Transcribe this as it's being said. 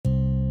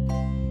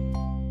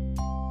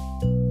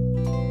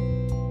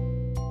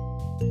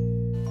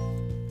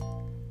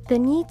The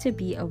need to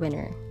be a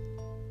winner.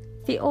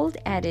 The old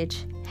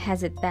adage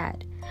has it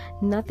bad: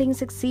 nothing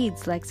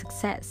succeeds like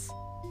success.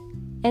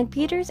 And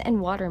Peters and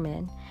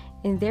Waterman,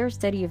 in their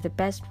study of the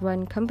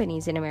best-run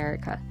companies in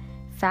America,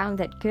 found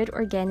that good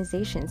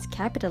organizations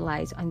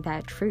capitalize on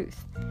that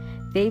truth.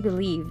 They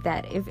believe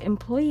that if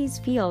employees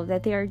feel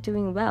that they are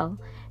doing well,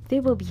 they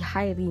will be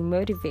highly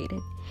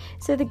motivated.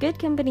 So the good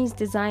companies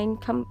design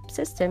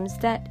systems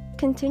that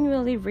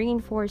continually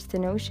reinforce the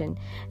notion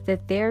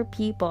that their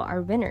people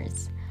are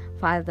winners,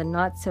 while the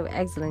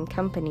not-so-excellent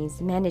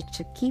companies manage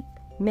to keep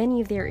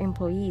many of their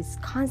employees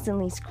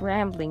constantly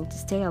scrambling to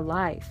stay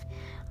alive.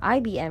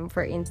 IBM,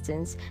 for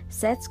instance,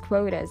 sets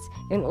quotas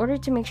in order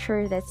to make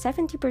sure that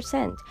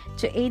 70%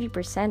 to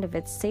 80% of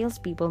its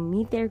salespeople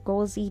meet their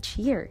goals each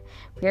year,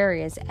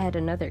 whereas at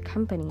another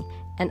company,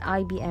 an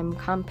IBM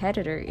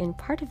competitor in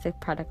part of the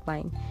product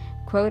line,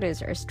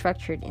 quotas are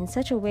structured in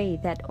such a way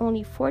that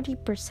only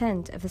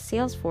 40% of the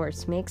sales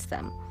force makes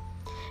them.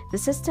 The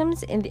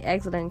systems in the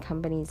excellent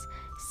companies,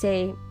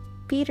 say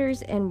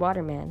Peters and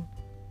Waterman,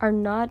 are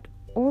not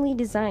only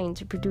designed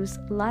to produce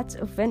lots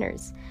of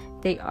winners,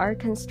 they are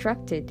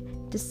constructed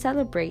to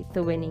celebrate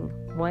the winning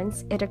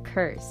once it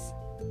occurs.